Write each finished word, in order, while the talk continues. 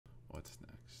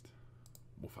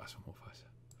Mufasa, Mufasa.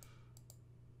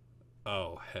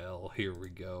 Oh, hell. Here we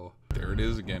go. There it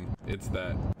is again. It's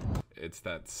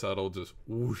that subtle just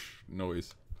whoosh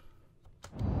noise.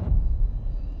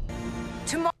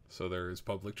 So there is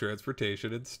public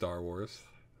transportation in Star Wars.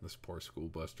 This poor school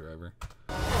bus driver.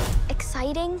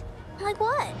 Exciting? Like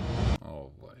what?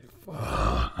 Oh my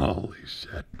holy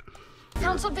shit.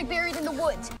 Found something buried in the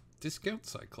woods. Discount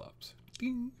Cyclops.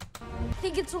 Ding. I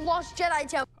think it's a lost Jedi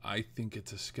temple. I think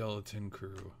it's a skeleton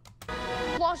crew.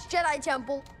 Lost Jedi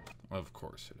temple. Of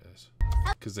course it is.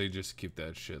 Because they just keep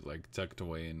that shit like tucked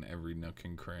away in every nook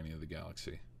and cranny of the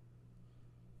galaxy.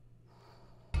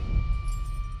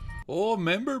 Oh,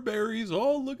 member berries.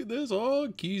 Oh, look at this.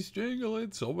 Oh, keys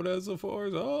jingling. Someone has the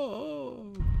force.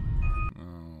 Oh.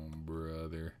 Oh,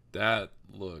 brother. That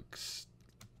looks...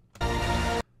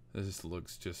 This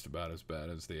looks just about as bad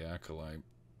as the Acolyte.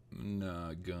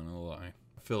 Not gonna lie.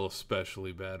 I feel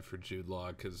especially bad for Jude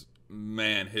Law because,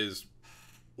 man, his...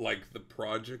 Like, the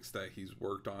projects that he's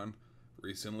worked on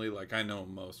recently, like, I know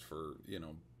him most for, you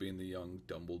know, being the young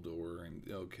Dumbledore and,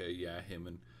 okay, yeah, him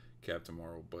and Captain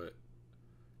Marvel, but...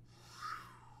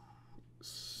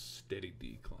 Steady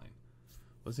decline.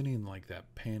 Wasn't he in like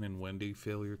that Pan and Wendy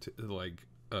failure to like,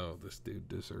 oh, this dude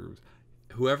deserves,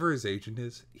 whoever his agent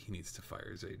is, he needs to fire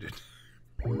his agent.